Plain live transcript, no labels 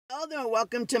Hello,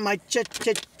 welcome to my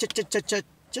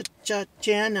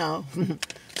channel.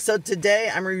 So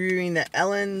today I'm reviewing the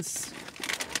Ellen's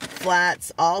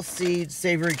Flats All Seed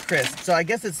Savory Crisp. So I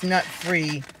guess it's nut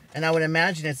free, and I would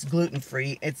imagine it's gluten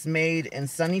free. It's made in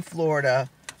sunny Florida,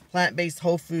 plant-based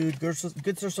whole food,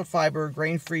 good source of fiber,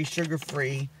 grain free, sugar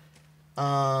free.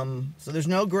 So there's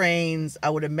no grains. I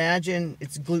would imagine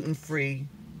it's gluten free.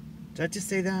 Did I just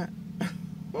say that?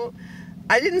 Well,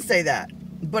 I didn't say that,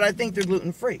 but I think they're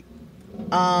gluten free.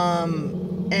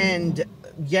 And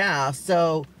yeah,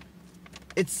 so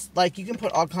it's like you can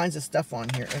put all kinds of stuff on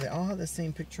here. They all have the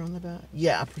same picture on the back?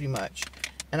 Yeah, pretty much.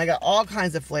 And I got all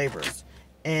kinds of flavors.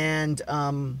 And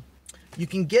you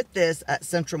can get this at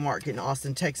Central Market in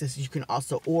Austin, Texas. You can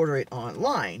also order it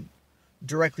online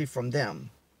directly from them.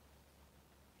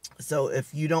 So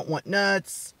if you don't want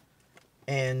nuts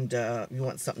and you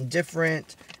want something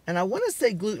different, and I want to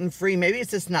say gluten-free, maybe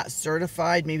it's just not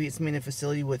certified, maybe it's made in a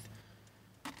facility with,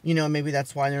 you know, maybe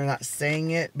that's why they're not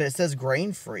saying it, but it says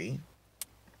grain-free.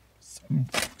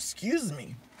 Excuse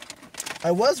me.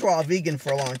 I was raw vegan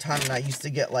for a long time, and I used to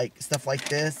get like stuff like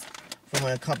this from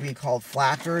a company called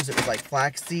Flackers. It was like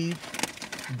flaxseed.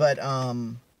 But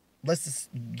let's just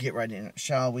get right in it,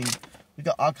 shall we? We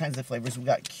got all kinds of flavors. We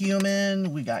got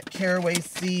cumin, we got caraway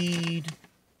seed,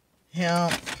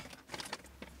 hemp,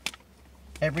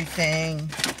 everything,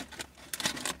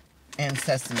 and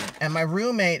sesame. And my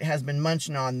roommate has been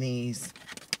munching on these,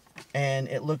 and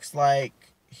it looks like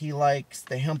he likes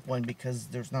the hemp one because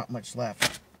there's not much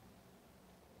left.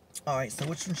 Alright, so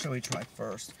which one should we try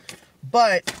first?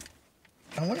 But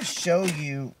I want to show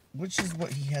you which is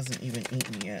what he hasn't even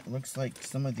eaten yet. It looks like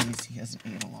some of these he hasn't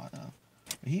eaten a lot of.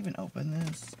 Did he even open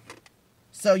this?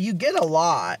 So you get a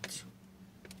lot.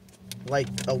 Like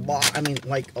a lot. I mean,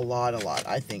 like a lot.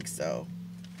 I think so.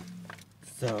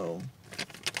 So,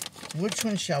 which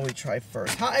one shall we try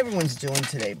first? How everyone's doing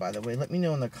today, by the way. Let me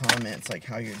know in the comments, like,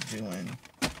 how you're doing.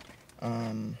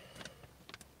 I'll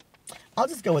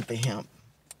just go with the hemp.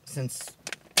 Since,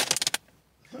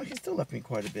 oh, he still left me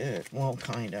quite a bit. Well,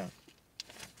 kind of.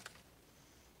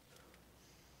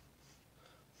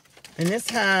 And this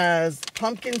has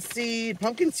pumpkin seed.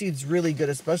 Pumpkin seed's really good,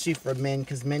 especially for men,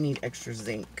 because men need extra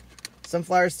zinc.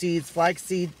 Sunflower seeds,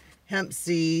 flaxseed, hemp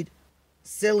seed,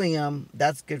 psyllium.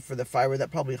 That's good for the fiber.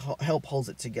 That probably help holds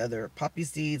it together. Poppy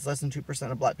seeds, less than 2%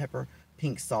 of black pepper,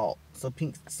 pink salt. So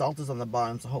pink salt is on the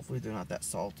bottom, so hopefully they're not that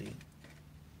salty.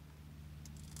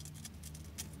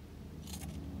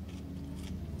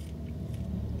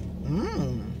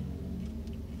 Mmm.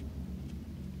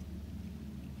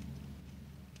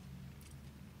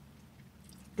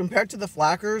 Compared to the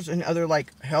Flackers and other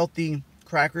like healthy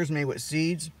crackers made with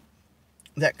seeds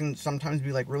that can sometimes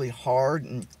be like really hard,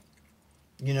 and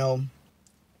you know,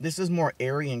 this is more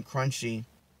airy and crunchy.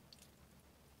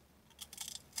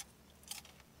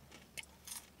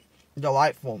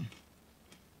 Delightful.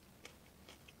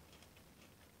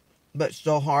 But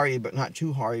still hearty, but not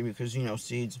too hearty because, you know,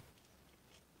 seeds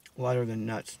lighter than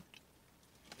nuts.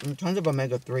 And tons of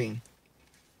omega-3.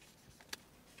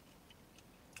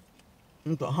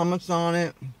 And put hummus on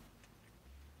it.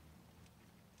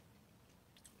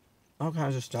 All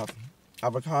kinds of stuff.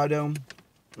 Avocado.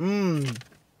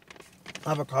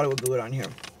 Avocado would go good on here.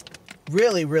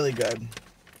 Really, really good.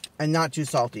 And not too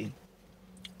salty.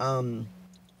 It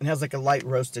has like a light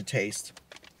roasted taste.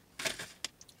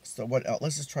 So what else?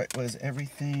 Let's just try, what is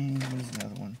everything? What is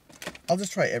another one? I'll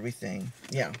just try everything.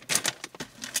 Yeah.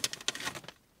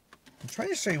 I'm trying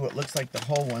to show you what looks like the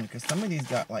whole one, because some of these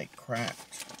got like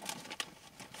cracked.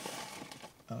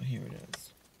 Oh, here it is.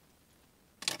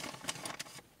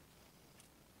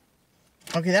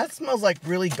 Okay, that smells like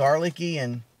really garlicky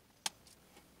and,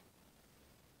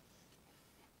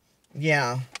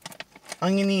 yeah,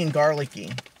 oniony and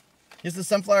garlicky. Here's the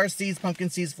sunflower seeds, pumpkin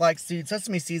seeds, flax seeds,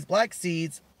 sesame seeds, black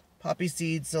seeds, poppy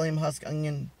seeds, psyllium husk,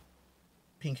 onion,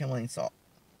 pink Himalayan salt.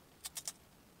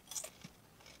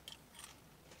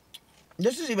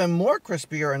 This is even more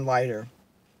crispier and lighter.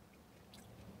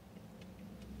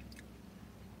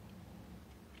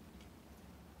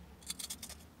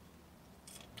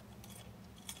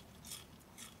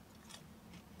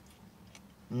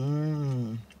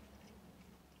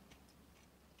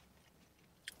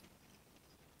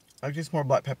 I just more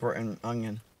black pepper and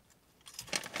onion.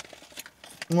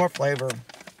 More flavor.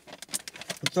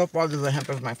 So far, the hemp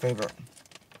is my favorite.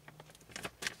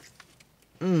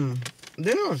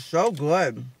 These are so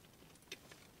good.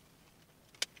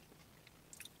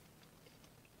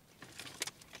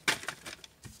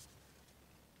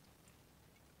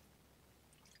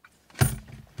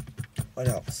 What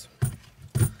else?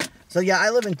 So yeah, I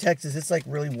live in Texas. It's like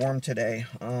really warm today.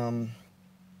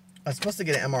 I was supposed to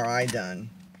get an MRI done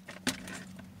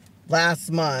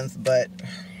last month, but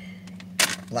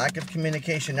lack of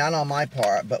communication, not on my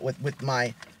part, but with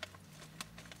my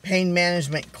pain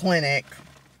management clinic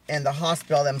and the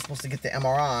hospital that I'm supposed to get the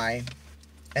MRI,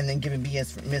 and then giving me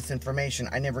misinformation.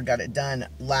 I never got it done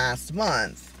last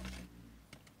month.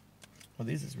 Well,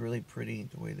 this is really pretty,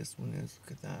 the way this one is.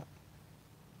 Look at that.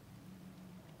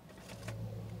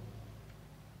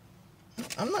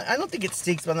 I don't think it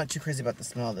stinks, but I'm not too crazy about the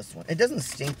smell of this one. It doesn't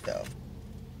stink, though.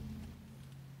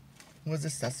 What is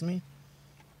this, sesame?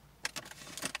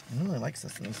 I don't really like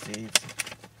sesame seeds.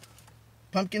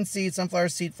 Pumpkin seed, sunflower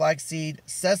seed, flax seed,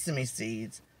 sesame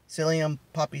seeds, psyllium,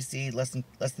 poppy seed, less than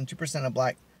 2% of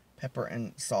black pepper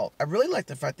and salt. I really like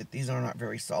the fact that these are not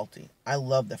very salty. I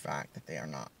love the fact that they are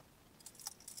not.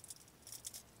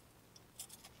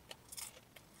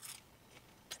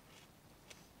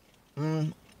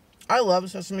 I love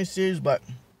sesame seeds, but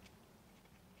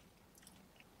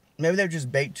maybe they're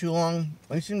just baked too long.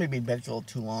 They seem to be baked a little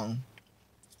too long,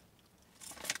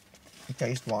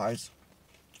 taste-wise.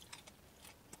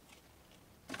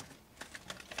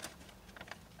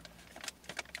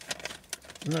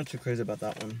 I'm not too crazy about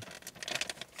that one.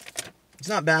 It's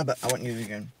not bad, but I wouldn't use it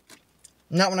again.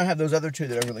 Not when I have those other two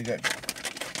that are really good.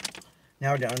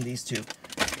 Now we're down to these two.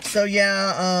 So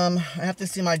yeah, I have to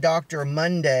see my doctor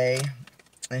Monday.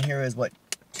 And here is what,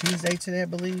 Tuesday today, I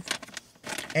believe.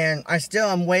 And I still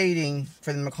am waiting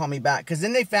for them to call me back. Because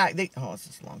then oh, it's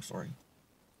just a long story.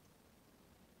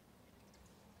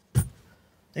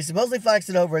 They supposedly faxed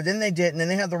it over, then they didn't, and then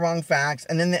they had the wrong fax.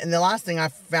 And then the last thing I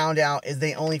found out is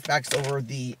they only faxed over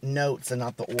the notes and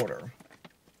not the order.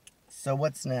 So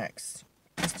what's next?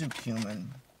 Let's do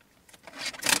cumin.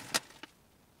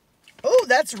 Oh,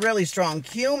 that's really strong.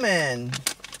 Cumin.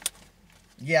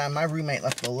 Yeah, my roommate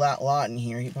left a lot in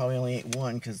here. He probably only ate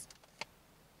one because...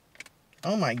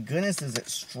 Oh my goodness, is it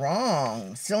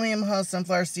strong. Psyllium husk,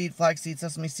 sunflower seed, flax seed,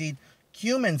 sesame seed,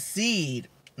 cumin seed,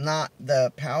 not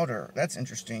the powder. That's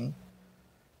interesting.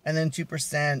 And then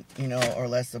 2%, you know, or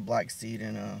less of black seed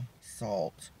and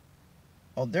salt.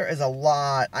 Oh, there is a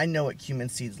lot. I know what cumin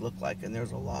seeds look like, and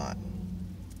there's a lot.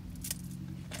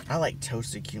 I like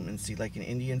toasted cumin seed, like in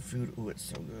Indian food. Ooh, it's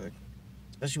so good.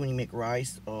 Especially when you make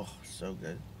rice. Oh, so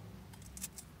good.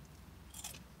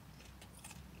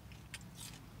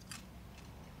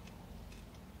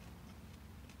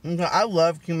 Okay, I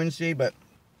love cumin seed, but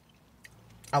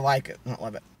I like it. I don't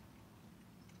love it.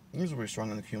 It's really strong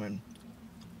on the cumin.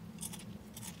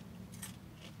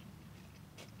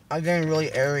 I'm getting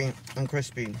really airy and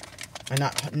crispy. And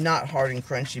not hard and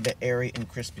crunchy, but airy and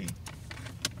crispy.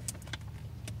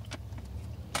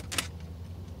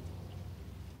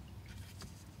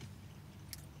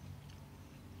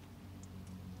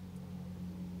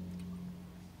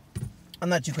 I'm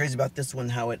not too crazy about this one,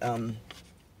 how it, the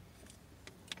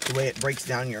way it breaks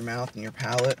down your mouth and your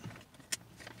palate.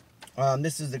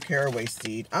 This is the caraway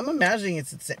seed. I'm imagining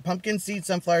it's pumpkin seed,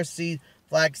 sunflower seed,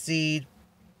 flax seed,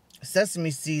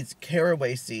 sesame seeds,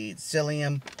 caraway seeds,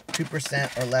 psyllium,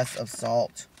 2% or less of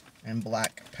salt, and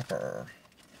black pepper.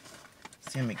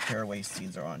 Let's see how many caraway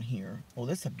seeds are on here. Oh,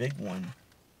 that's a big one.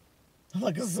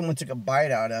 Look, someone took a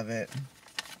bite out of it.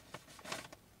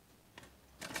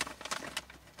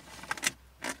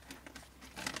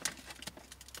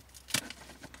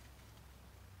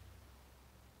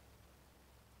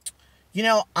 You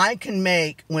know, I can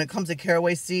make, when it comes to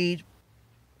caraway seed,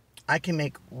 I can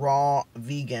make raw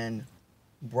vegan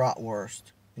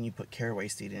bratwurst. And you put caraway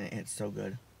seed in it, and it's so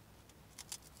good.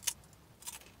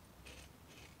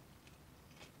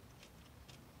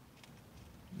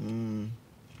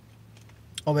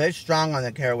 Oh, but it's strong on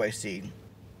the caraway seed.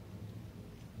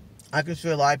 I can see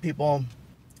a lot of people,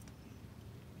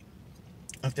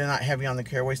 if they're not heavy on the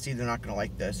caraway seed, they're not going to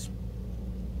like this.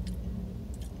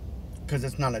 Because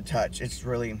it's not a touch. It's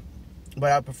really...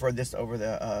 But I prefer this over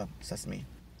the sesame.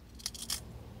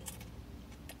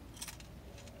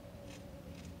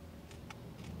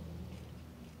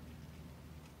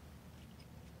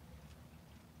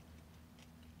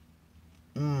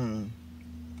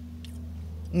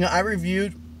 You know, I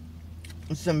reviewed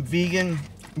some vegan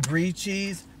brie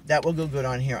cheese. That will go good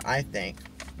on here, I think.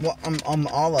 Well,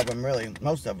 all of them, really.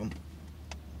 Most of them.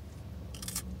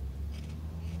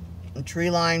 Tree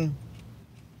line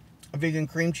vegan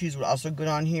cream cheese would also good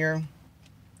on here.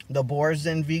 The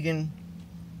Borzen vegan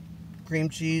cream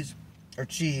cheese or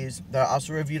cheese that I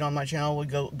also reviewed on my channel would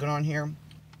go good on here.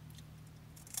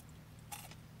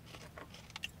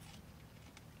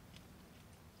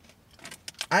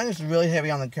 I think it's really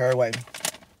heavy on the caraway.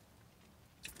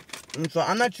 And so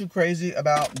I'm not too crazy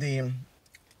about the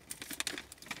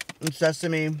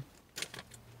sesame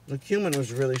The cumin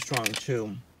was really strong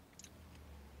too.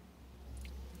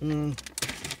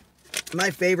 My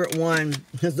favorite one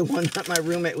is the one that my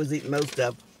roommate was eating most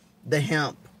of, the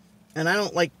hemp. And I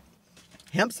don't like,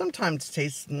 hemp sometimes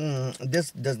tastes,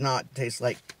 this does not taste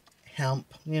like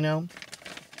hemp, you know,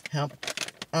 hemp.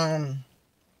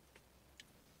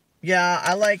 Yeah,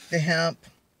 I like the hemp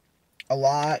a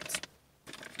lot.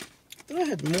 I think I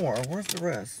had more. Where's the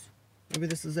rest? Maybe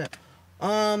this is it.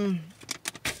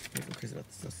 Because about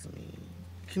the sesame.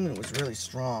 Cumin was really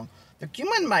strong. The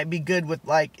cumin might be good with,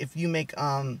 like, if you make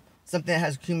something that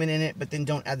has cumin in it, but then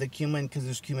don't add the cumin because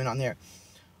there's cumin on there.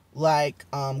 Like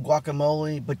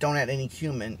guacamole, but don't add any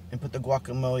cumin, and put the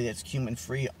guacamole that's cumin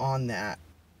free on that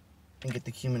and get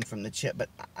the cumin from the chip. But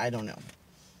I don't know.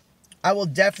 I will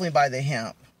definitely buy the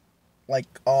hemp, like,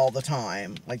 all the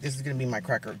time. Like, this is going to be my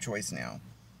cracker of choice now.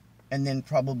 And then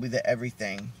probably the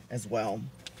everything as well.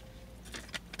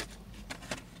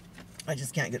 I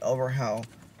just can't get over how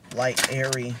light,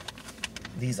 airy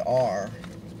these are.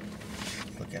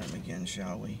 Let's look at them again,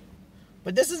 shall we?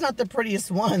 But this is not the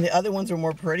prettiest one. The other ones are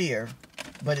more prettier,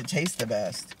 but it tastes the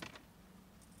best.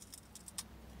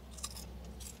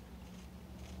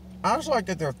 I also like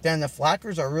that they're thin. The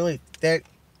flackers are really thick.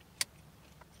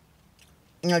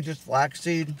 You know, just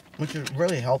flaxseed, which is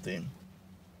really healthy.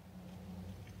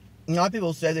 A lot of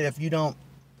people say that if you don't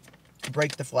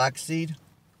break the flaxseed,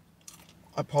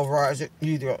 or pulverize it,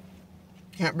 you either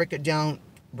can't break it down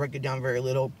very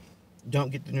little, don't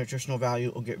get the nutritional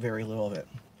value, or get very little of it.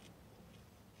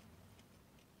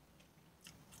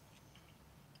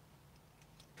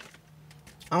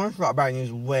 I'm going to start buying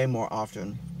these way more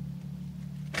often.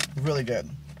 Really good.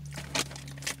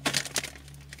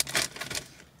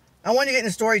 I wanted to get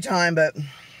into story time, but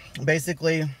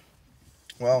basically,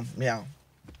 well, yeah,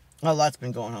 a lot's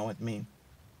been going on with me.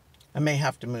 I may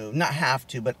have to move. Not have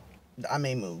to, but I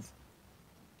may move.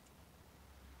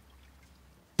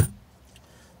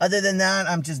 Other than that,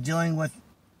 I'm just dealing with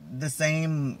the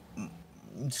same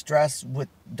stress with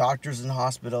doctors and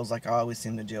hospitals like I always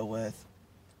seem to deal with.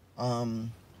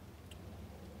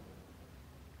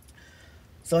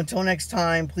 So until next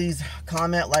time, please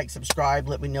comment, like, subscribe.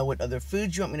 Let me know what other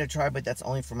foods you want me to try, but that's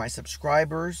only for my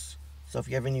subscribers. So if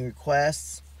you have any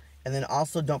requests. And then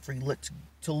also don't forget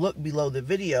to look below the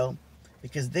video,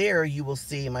 because there you will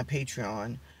see my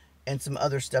Patreon and some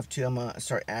other stuff too I'm going to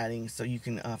start adding, so you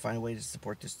can find a way to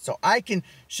support this. So I can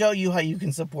show you how you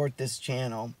can support this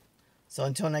channel. So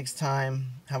until next time,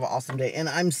 have an awesome day. And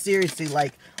I'm seriously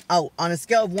like, oh, on a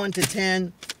scale of 1 to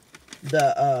 10,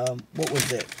 the, what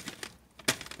was it?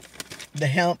 The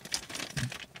hemp,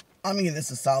 I'm going to give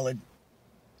this a solid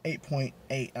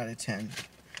 8.8 out of 10.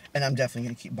 And I'm definitely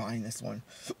going to keep buying this one.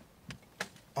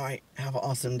 Alright, have an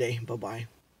awesome day. Bye-bye.